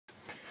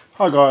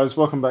Hi guys,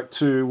 welcome back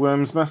to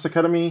Worms Maths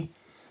Academy.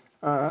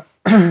 Today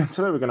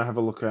we're going to have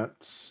a look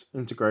at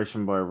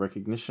integration by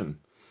recognition.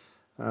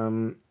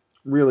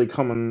 Really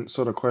common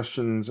sort of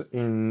questions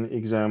in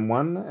exam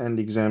 1 and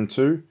exam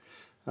 2.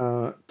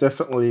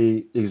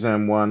 Definitely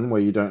exam 1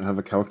 where you don't have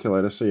a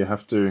calculator, so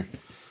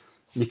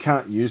you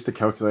can't use the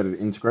calculator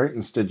to integrate.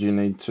 Instead you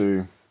need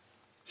to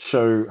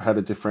show how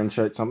to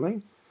differentiate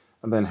something,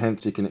 and then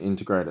hence you can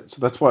integrate it.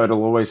 So that's why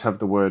it'll always have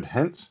the word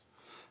hence,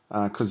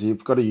 because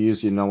you've got to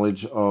use your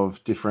knowledge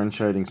of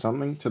differentiating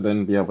something to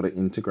then be able to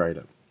integrate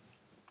it.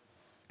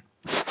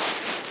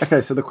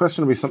 Okay, so the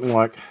question will be something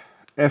like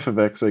f of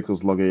x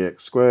equals log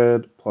ex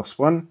squared plus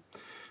 1.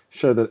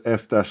 Show that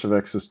f dash of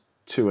x is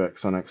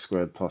 2x on x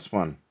squared plus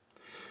 1.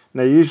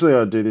 Now, usually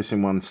I do this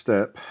in one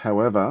step.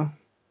 However,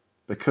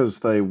 because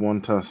they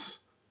want us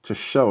to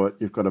show it,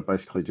 you've got to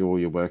basically do all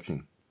your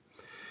working.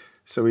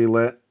 So we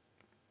let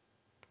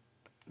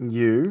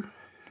u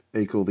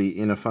equal the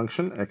inner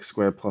function, x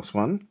squared plus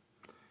 1.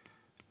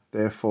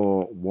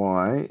 Therefore,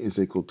 y is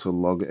equal to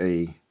log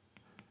e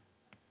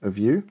of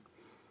u.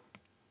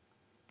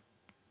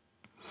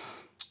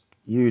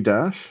 U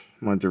dash,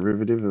 my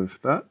derivative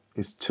of that,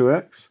 is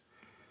 2x.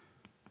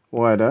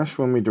 Y dash,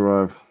 when we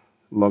derive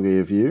log e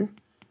of u,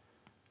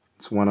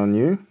 it's 1 on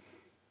u,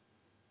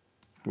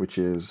 which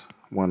is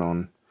 1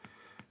 on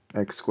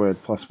x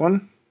squared plus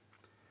 1.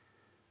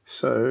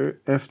 So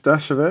f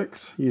dash of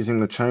x, using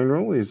the chain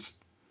rule, is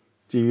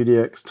du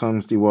dx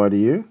times dy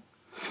du.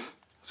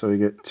 So we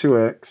get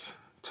 2x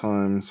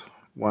times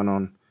 1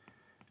 on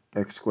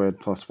x squared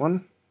plus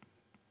 1,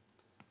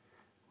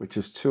 which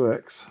is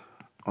 2x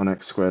on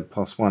x squared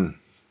plus 1.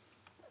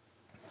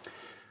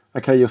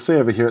 Okay, you'll see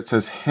over here it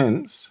says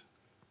hence.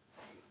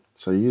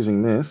 So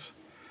using this,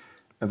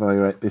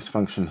 evaluate this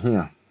function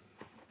here.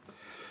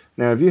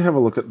 Now, if you have a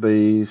look at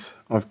these,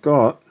 let's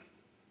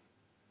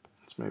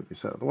move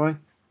this out of the way.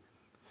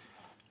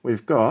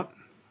 We've got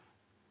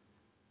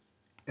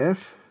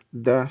f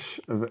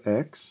dash of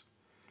x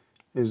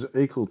is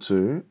equal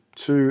to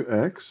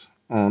 2x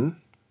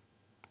on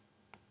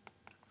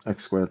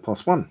x squared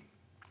plus 1.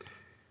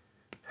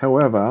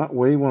 However,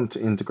 we want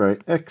to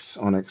integrate x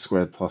on x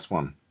squared plus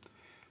 1.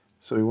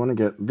 So we want to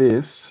get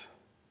this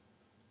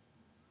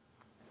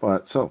by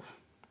itself.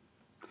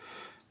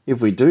 If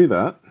we do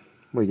that,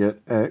 we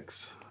get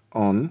x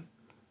on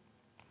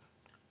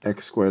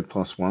x squared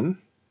plus 1.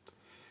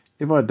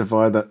 If I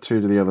divide that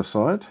 2 to the other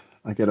side,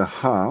 I get a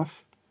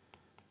half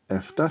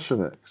f dash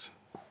of x.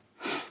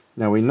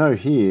 Now we know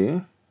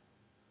here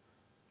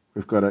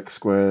we've got x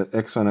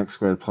on x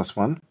squared plus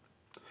 1,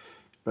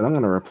 but I'm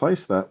going to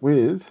replace that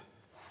with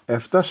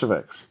f dash of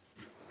x.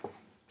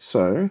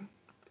 So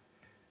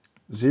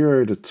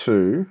 0 to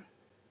 2,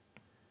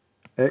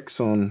 x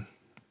on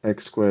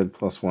x squared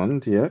plus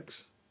 1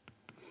 dx,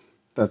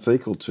 that's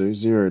equal to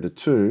 0 to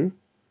 2,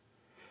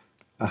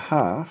 a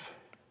half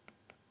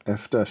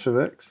f dash of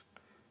x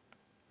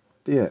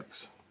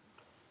dx.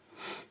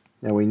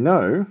 Now we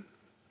know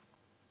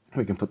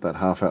we can put that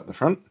half out the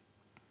front.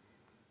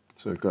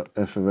 So we've got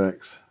f of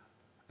x,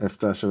 f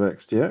dash of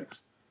x dx.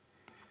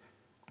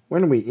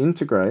 When we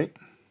integrate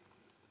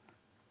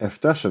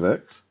f dash of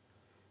x,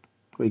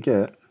 we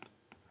get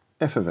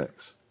f of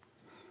x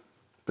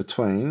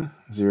between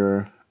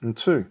 0 and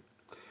 2.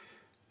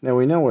 Now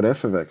we know what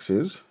f of x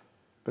is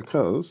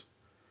because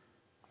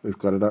we've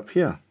got it up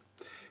here.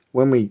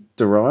 When we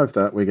derive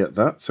that, we get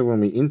that. So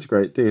when we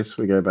integrate this,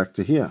 we go back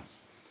to here.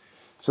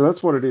 So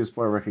that's what it is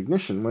by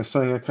recognition. We're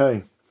saying,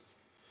 okay,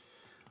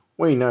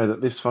 we know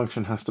that this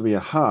function has to be a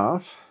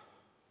half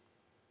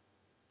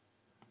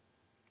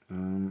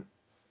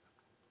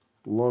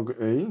log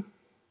e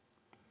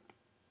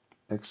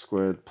x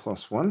squared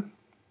plus 1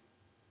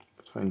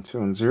 between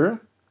 2 and 0.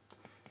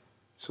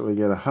 So we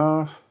get a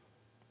half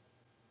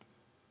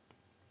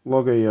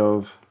log e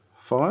of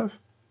 5,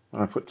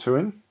 and I put 2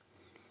 in,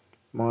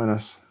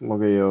 minus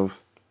log e of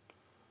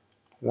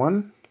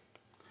 1.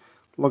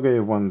 Log e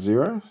of 1,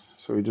 0.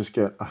 So we just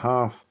get a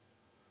half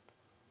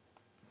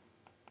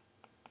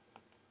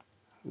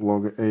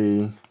log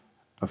e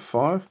of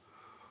 5.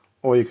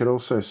 Or you could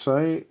also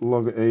say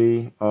log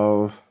e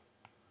of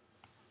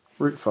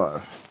root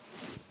 5.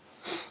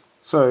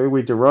 So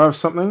we derive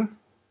something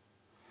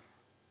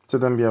to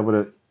then be able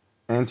to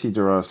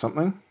anti-derive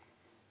something.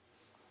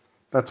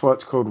 That's why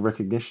it's called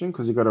recognition,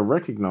 because you've got to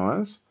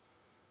recognize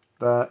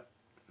that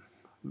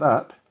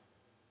that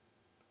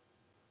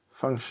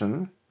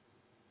function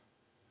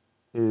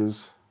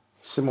is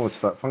similar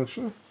to that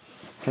function.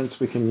 Hence,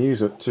 we can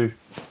use it to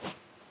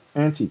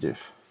anti-diff.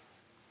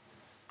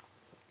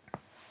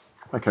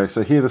 Okay,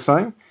 so here the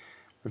same.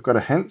 We've got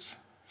a hence,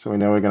 so we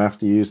know we're going to have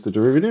to use the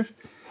derivative.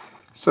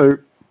 So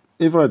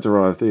if I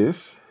derive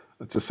this,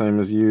 it's the same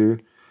as u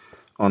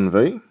on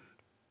v.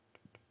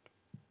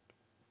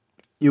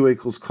 U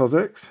equals cos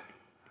x,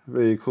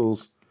 v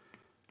equals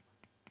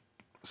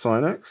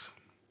sin x.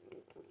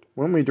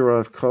 When we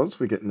derive cos,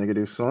 we get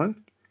negative sine.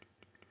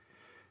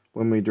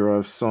 When we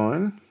derive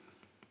sine,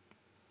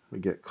 we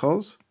get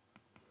cos.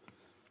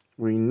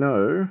 We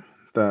know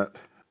that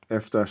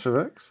f dash of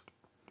x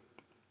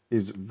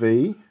is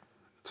v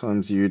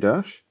times u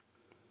dash,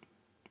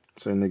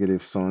 so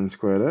negative sine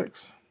squared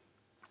x,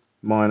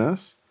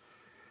 minus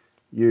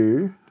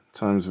u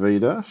times v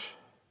dash,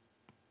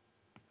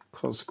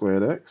 cos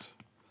squared x,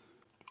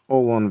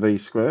 all on v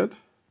squared,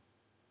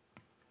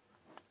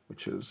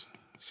 which is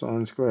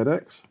sine squared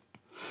x.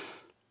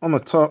 On the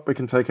top, we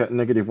can take out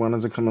negative 1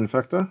 as a common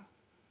factor.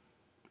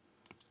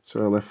 So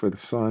we're left with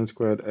sine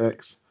squared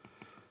x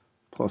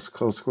plus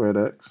cos squared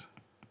x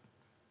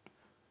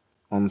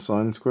on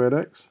sine squared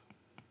x.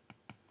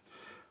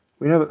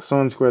 We know that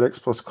sine squared x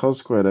plus cos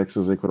squared x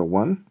is equal to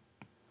 1.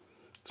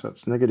 So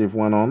it's negative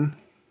 1 on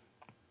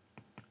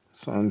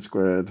sine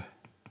squared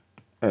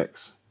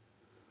x.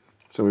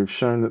 So we've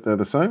shown that they're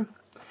the same.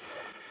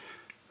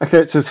 Okay,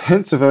 it says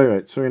hence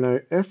evaluate. So we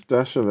know f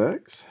dash of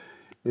x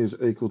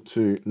is equal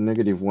to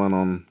negative 1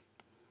 on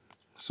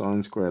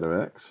sine squared of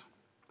x.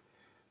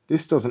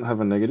 This doesn't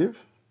have a negative,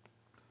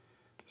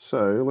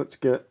 so let's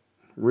get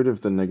rid of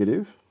the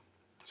negative.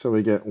 So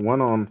we get 1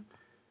 on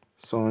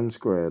sine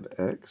squared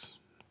x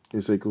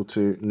is equal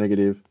to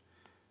negative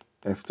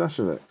f dash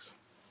of x.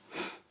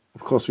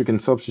 Of course, we can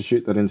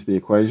substitute that into the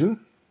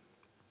equation.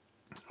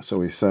 So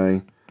we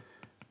say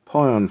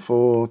pi on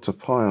 4 to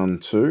pi on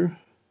 2,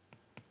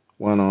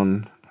 1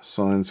 on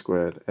sine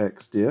squared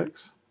x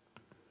dx.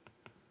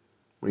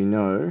 We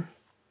know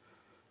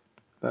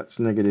that's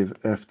negative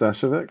f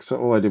dash of x, so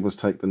all I did was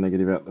take the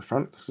negative out the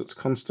front because it's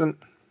constant,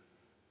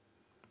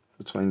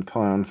 between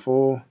pi on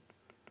 4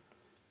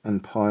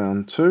 and pi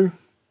on 2.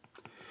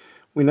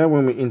 We know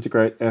when we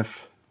integrate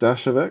f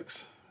dash of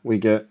x, we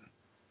get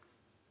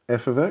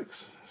f of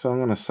x, so I'm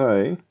going to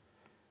say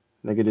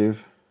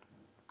negative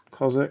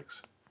cos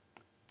x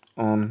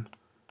on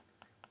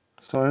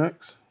sin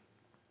x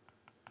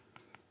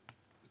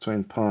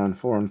between pi on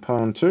 4 and pi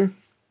on 2,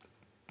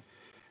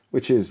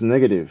 which is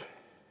negative.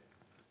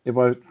 If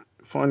I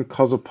find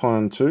cos of pi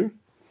on 2,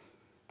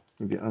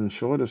 if you're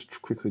unsure, just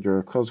quickly draw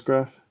a cos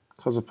graph.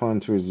 Cos of pi on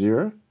 2 is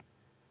 0.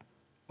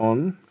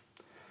 On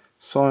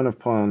sine of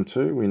pi on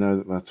 2, we know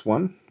that that's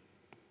 1.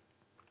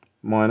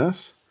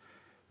 Minus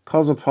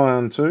cos of pi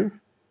on 2,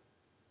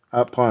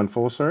 pi on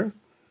 4, sorry.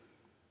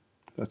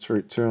 That's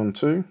root 2 on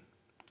 2.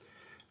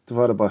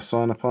 Divided by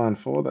sine of pi on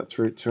 4, that's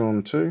root 2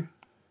 on 2.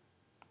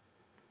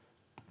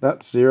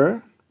 That's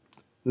 0.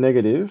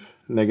 Negative,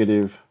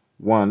 negative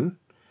 1.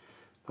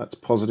 That's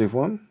positive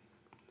 1,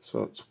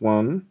 so it's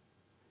 1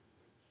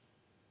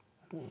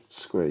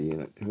 square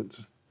unit. If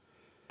it's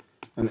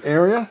an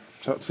area,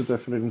 so it's a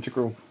definite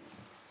integral.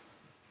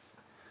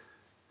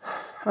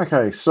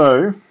 Okay,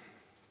 so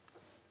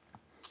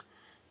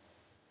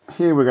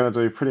here we're going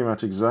to do pretty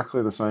much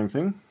exactly the same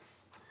thing.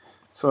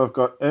 So I've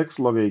got x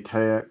log e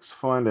kx,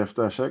 find f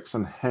dash x,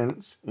 and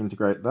hence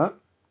integrate that.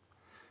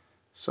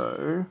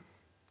 So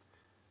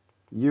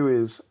u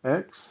is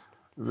x,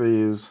 v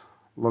is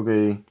log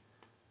e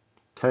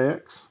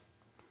kx,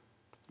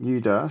 u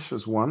dash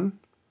is 1,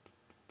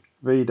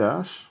 v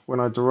dash, when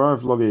I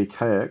derive log e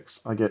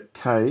kx, I get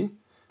k,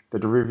 the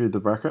derivative of the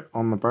bracket,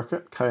 on the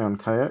bracket, k on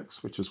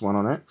kx, which is 1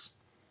 on x.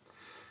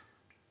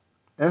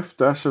 F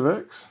dash of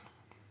x,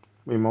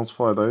 we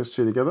multiply those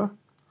two together,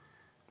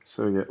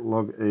 so we get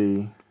log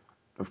e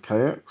of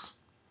kx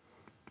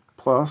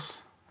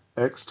plus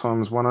x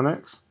times 1 on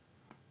x.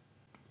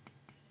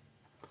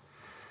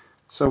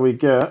 So we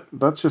get,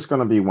 that's just going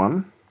to be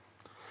 1.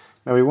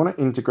 Now we want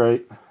to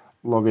integrate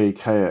log e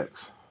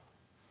kx.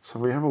 So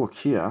if we have a look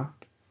here,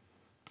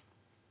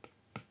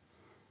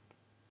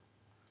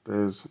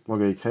 there's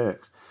log e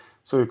kx.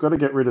 So we've got to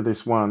get rid of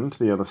this 1 to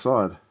the other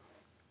side.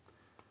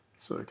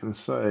 So we can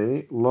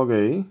say log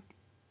e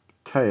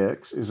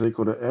kx is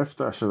equal to f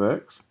dash of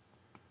x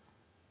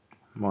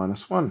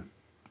minus 1.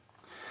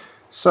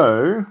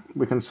 So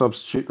we can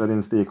substitute that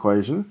into the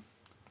equation.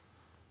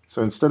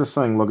 So instead of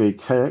saying log e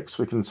kx,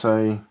 we can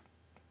say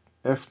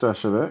f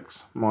dash of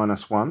x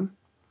minus 1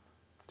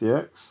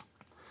 dx.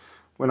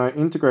 When I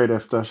integrate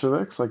f dash of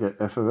x, I get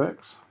f of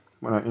x.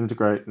 When I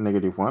integrate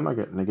negative 1, I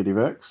get negative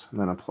x, and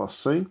then a plus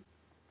c.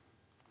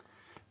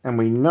 And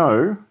we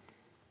know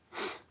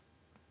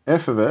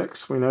f of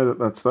x, we know that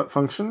that's that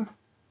function.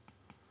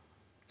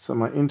 So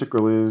my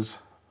integral is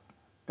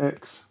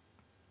x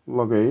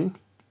log e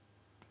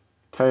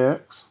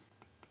kx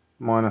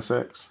minus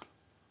x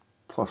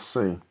plus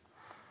c.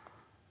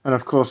 And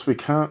of course we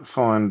can't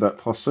find that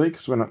plus c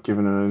because we're not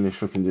given an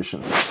initial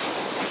condition.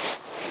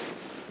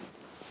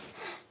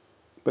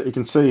 But you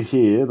can see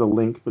here the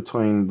link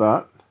between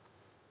that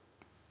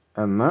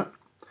and that.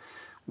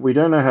 We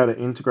don't know how to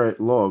integrate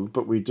log,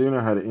 but we do know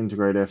how to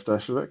integrate f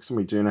dash of x, and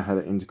we do know how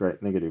to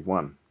integrate negative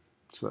 1.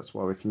 So that's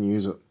why we can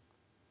use it.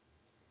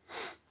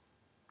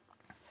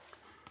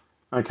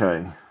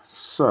 Okay,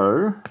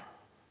 so,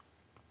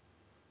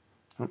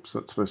 oops,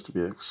 that's supposed to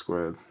be x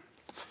squared.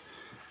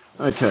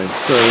 Okay,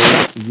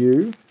 so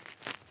u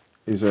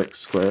is x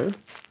squared,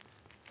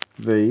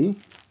 v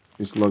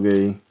is log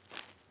e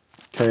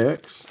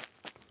kx,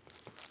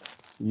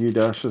 u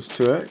dash is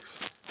 2x,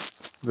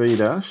 v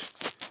dash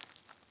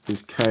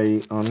is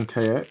k on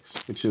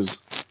kx, which is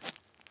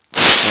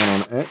 1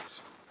 on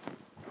x.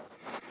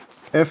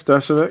 f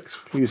dash of x,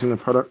 using the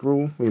product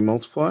rule, we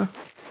multiply.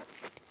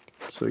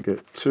 So we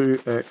get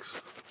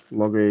 2x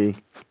log e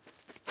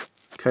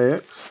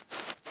kx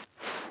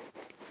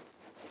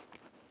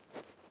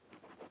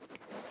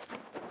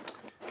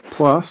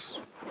plus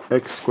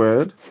x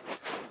squared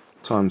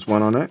times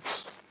 1 on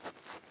x,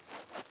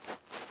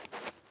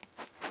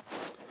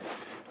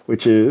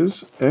 which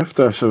is f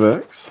dash of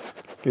x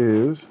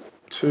is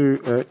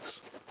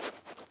 2x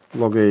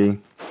log e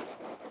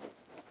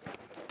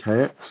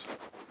kx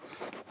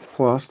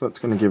plus, that's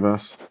going to give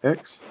us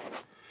x.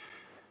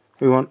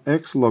 We want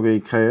x log e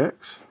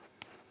kx,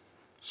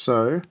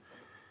 so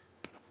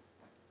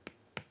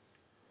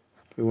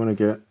we want to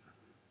get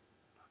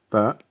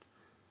that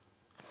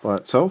by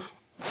itself.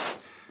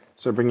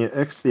 So bring your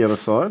x to the other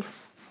side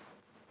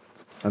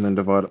and then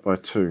divide it by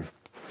 2.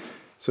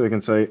 So we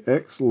can say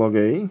x log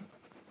e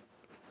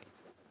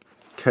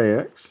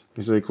kx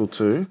is equal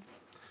to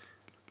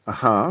a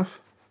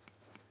half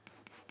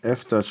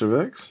f dash of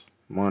x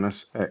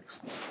minus x.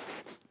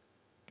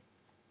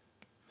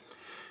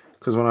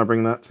 Because when I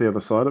bring that to the other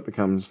side, it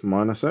becomes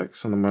minus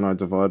x, and then when I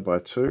divide by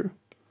 2,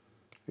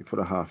 we put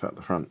a half out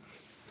the front.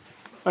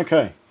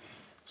 Okay,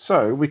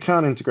 so we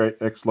can't integrate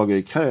x log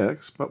e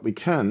kx, but we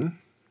can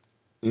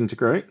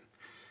integrate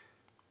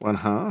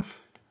 1/2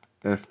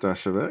 f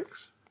dash of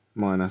x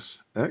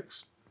minus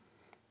x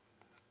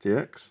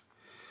dx.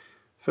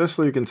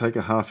 Firstly, we can take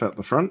a half out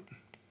the front.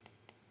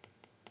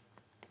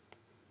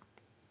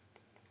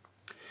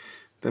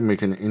 Then we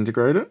can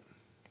integrate it.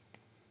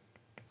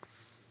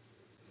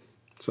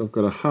 So I've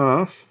got a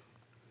half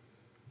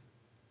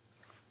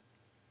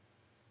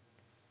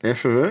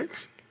f of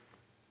x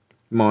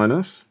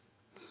minus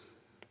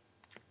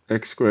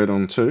x squared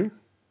on 2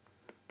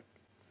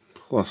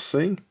 plus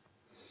c.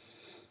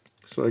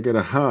 So I get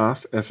a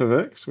half f of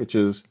x, which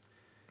is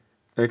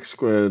x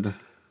squared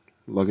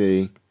log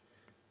e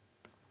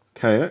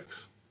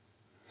kx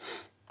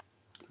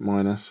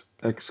minus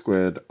x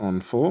squared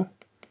on 4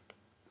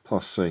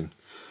 plus c.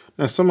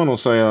 Now someone will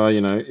say, oh,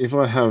 if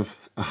I have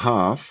a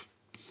half,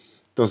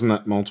 doesn't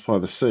that multiply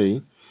the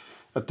c?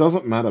 It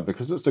doesn't matter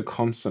because it's a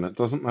constant. It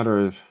doesn't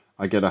matter if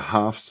I get a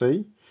half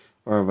c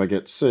or if I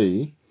get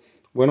c.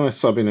 When I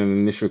sub in an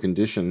initial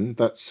condition,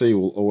 that c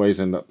will always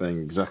end up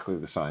being exactly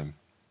the same.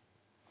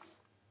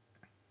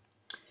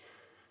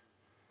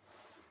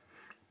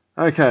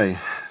 Okay,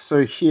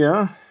 so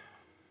here,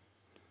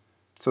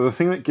 so the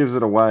thing that gives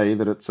it away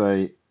that it's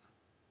a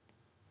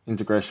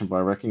integration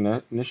by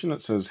recognition,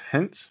 it says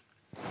hence.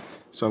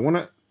 So I want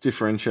to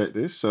differentiate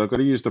this, so I've got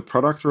to use the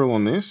product rule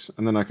on this,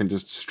 and then I can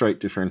just straight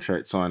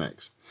differentiate sine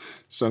x.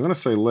 So I'm going to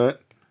say let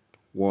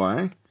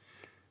y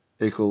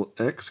equal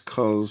x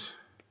cos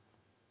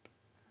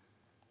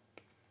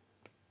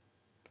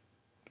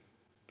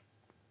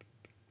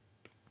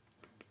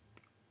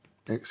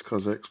x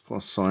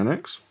plus sine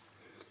x.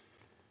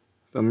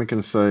 Then we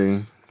can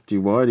say dy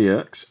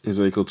dx is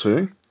equal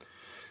to,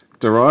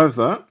 derive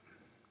that,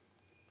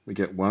 we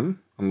get 1,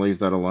 and leave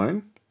that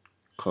alone,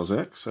 cos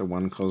x, so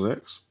 1 cos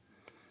x.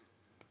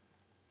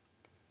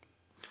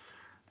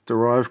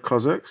 Derive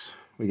cos x,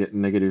 we get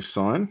negative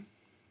sine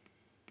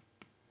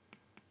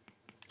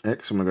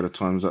x, and we've got to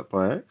times that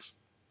by x.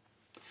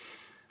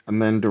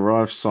 And then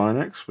derive sine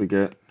x, we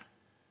get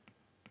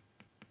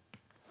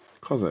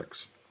cos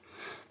x.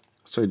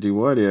 So dy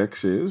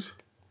dx is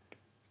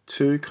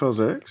 2 cos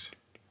x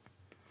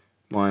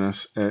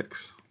minus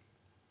x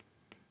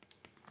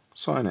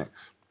sine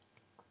x.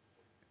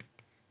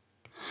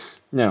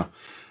 Now,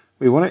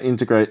 we want to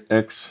integrate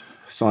x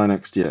sine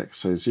x dx.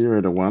 So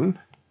 0 to 1,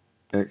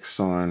 x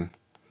sine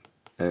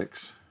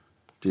x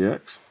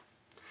dx.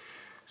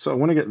 So I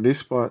want to get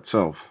this by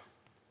itself.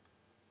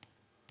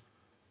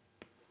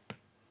 I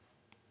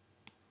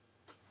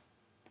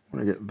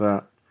want to get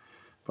that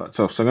by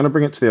itself. So I'm going to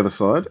bring it to the other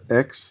side.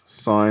 X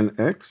sine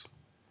x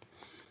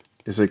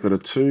is equal to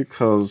 2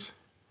 cos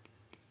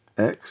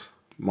x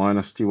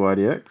minus dy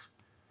dx.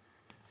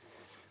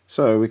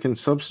 So we can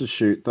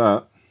substitute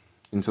that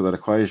into that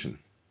equation.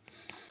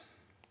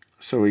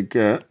 So we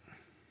get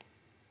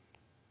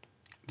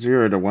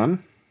 0 to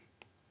 1,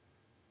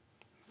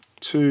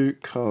 2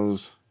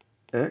 cos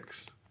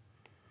x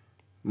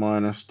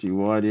minus dy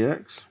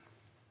dx.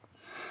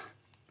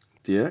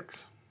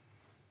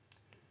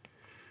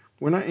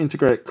 When I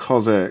integrate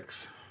cos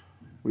x,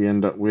 we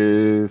end up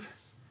with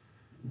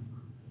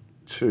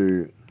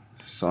 2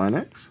 sine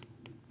x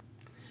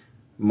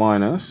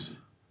minus,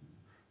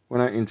 when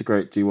I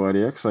integrate dy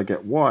dx, I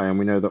get y, and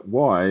we know that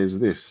y is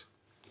this.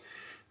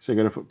 So you've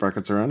got to put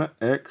brackets around it.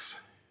 X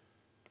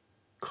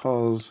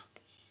cos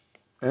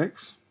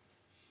x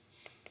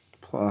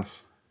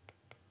plus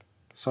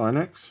sine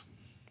x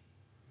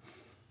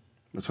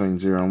between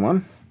 0 and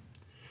 1.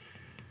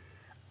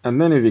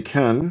 And then if you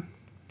can,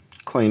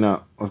 clean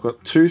up. I've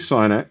got 2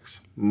 sine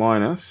x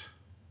minus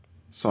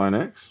sine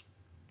x,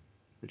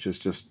 which is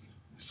just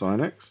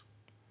sine x,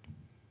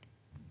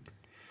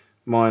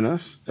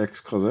 minus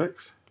x cos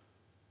x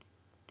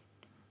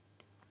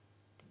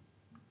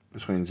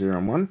between 0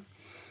 and 1.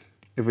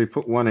 If we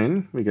put 1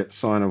 in, we get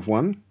sine of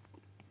 1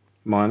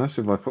 minus,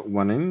 if I put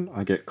 1 in,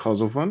 I get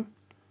cos of 1,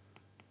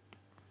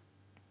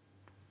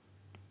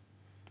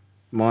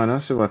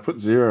 minus, if I put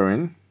 0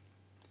 in,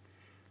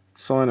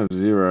 sine of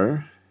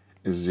 0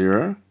 is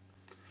 0.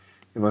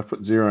 If I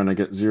put 0 in, I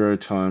get 0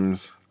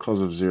 times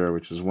cos of 0,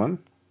 which is 1.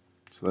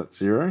 So that's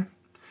 0.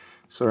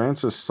 So our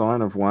answer is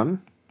sine of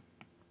 1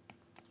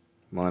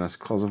 minus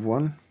cos of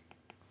 1.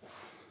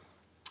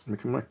 We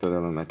can work that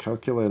out on our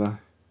calculator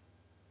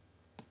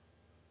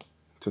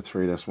to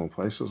 3 decimal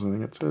places, I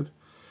think it said.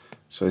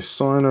 So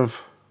sine of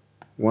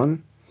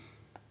 1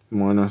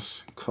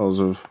 minus cos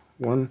of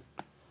 1,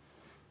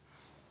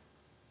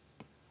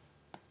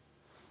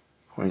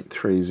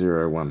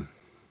 0.301.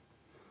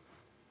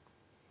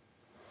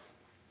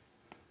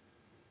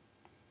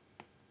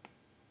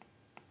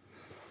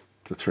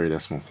 To 3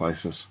 decimal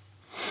places.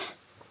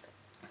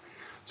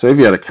 So if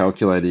you had a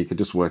calculator, you could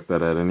just work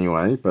that out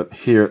anyway, but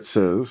here it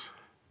says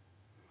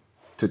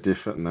to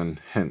diff it and then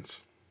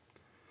hence.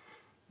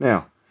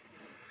 Now,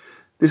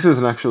 this is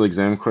an actual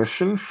exam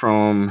question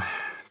from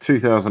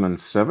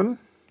 2007,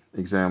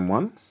 exam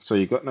 1, so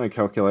you've got no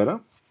calculator.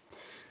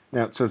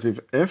 Now it says if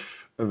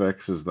f of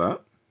x is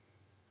that,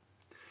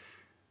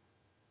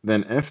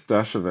 then f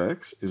dash of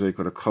x is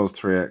equal to cos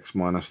 3x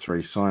minus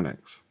 3 sine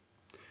x.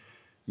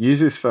 Use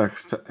this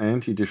fact to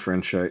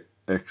anti-differentiate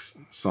x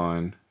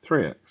sine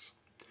 3x.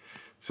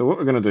 So what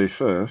we're going to do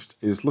first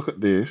is look at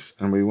this,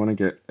 and we want to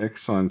get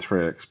x sine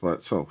 3x by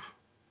itself.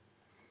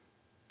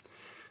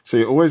 So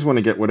you always want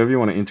to get whatever you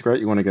want to integrate,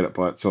 you want to get it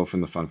by itself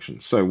in the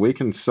function. So we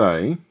can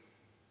say,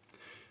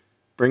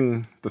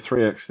 bring the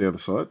 3x to the other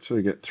side, so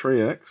we get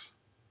 3x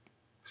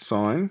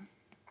sine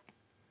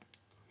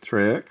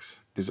 3x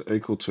is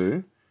equal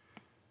to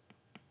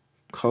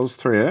cos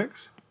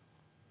 3x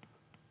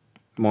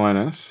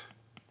minus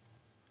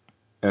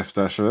f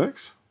dash of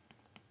x.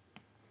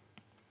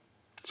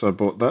 So I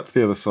brought that to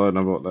the other side and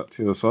I brought that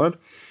to the other side.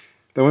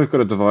 Then we've got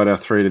to divide our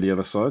 3 to the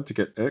other side to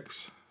get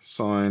x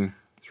sine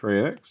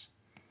 3x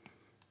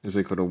is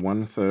equal to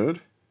 1/3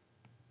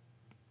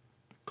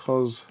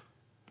 cos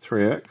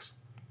 3x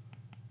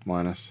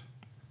minus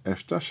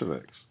f dash of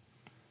x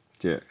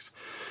dx.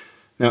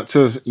 Now it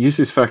says use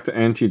this fact to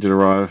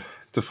anti-derive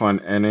to find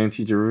an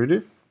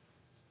antiderivative.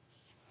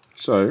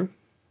 So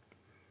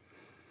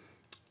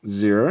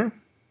 0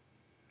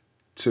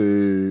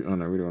 to, oh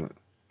no, we don't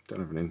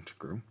have an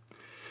integral.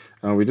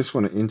 We just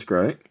want to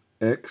integrate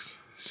x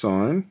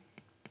sine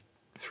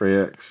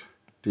 3x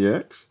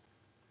dx.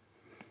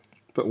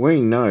 But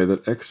we know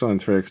that x sine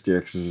 3x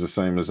dx is the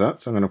same as that,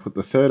 so I'm going to put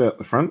the third out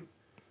the front.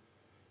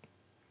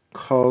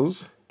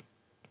 Cos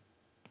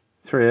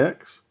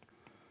 3x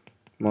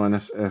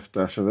minus f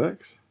dash of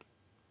x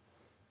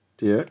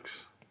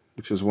dx,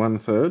 which is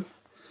 1/3.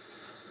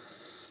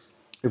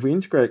 If we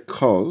integrate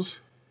cos,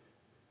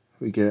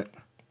 we get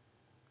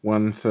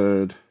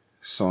 1/3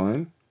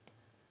 sine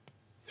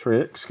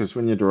 3x, because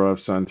when you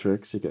derive sine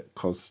 3x, you get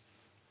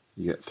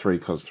 3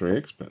 cos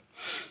 3x, but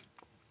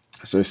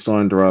so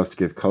sine derives to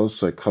give cos,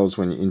 so cos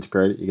when you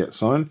integrate it, you get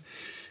sine.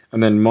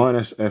 And then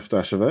minus f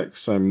dash of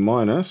x, so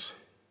minus,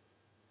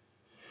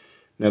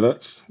 now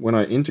that's, when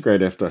I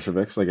integrate f dash of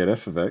x, I get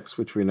f of x,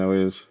 which we know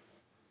is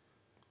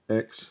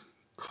x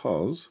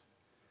cos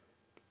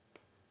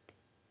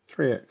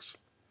 3x.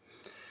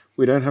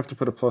 We don't have to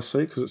put a plus c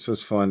because it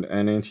says find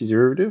an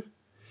antiderivative.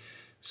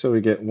 So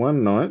we get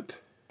 1/9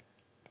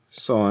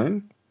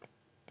 sine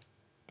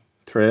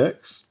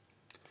 3x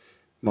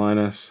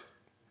minus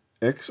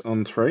x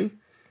on 3,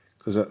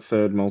 because that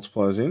third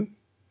multiplies in,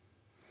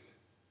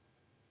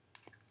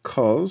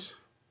 cos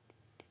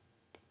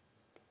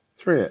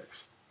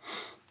 3x.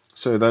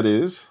 So that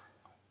is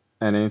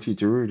an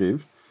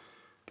antiderivative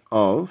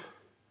of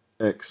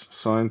x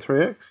sine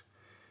 3x.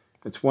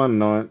 It's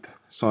 1/9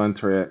 sine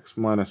 3x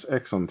minus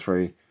x on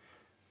 3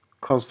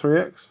 cos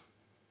 3x.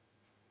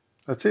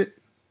 That's it.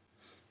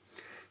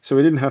 So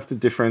we didn't have to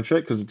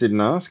differentiate because it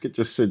didn't ask. It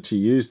just said to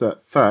use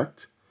that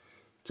fact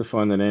to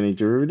find an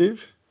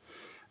antiderivative.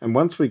 And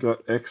once we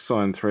got x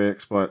sine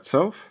 3x by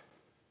itself,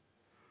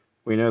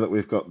 we know that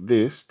we've got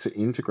this to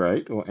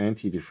integrate or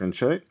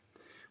anti-differentiate.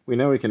 We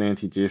know we can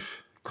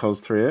anti-diff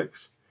cos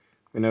 3x.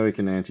 We know we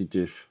can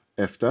anti-diff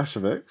f dash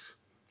of x,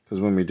 because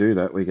when we do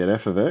that, we get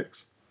f of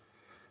x,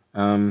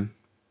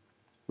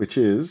 which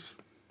is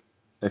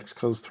x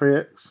cos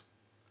 3x.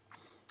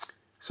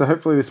 So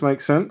hopefully this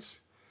makes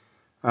sense.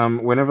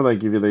 Whenever they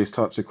give you these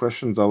types of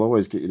questions, they'll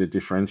always get you to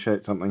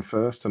differentiate something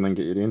first and then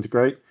get you to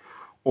integrate,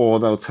 or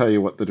they'll tell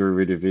you what the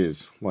derivative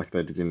is, like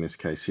they did in this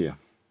case here.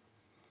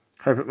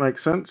 Hope it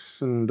makes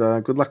sense, and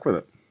good luck with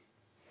it.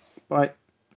 Bye.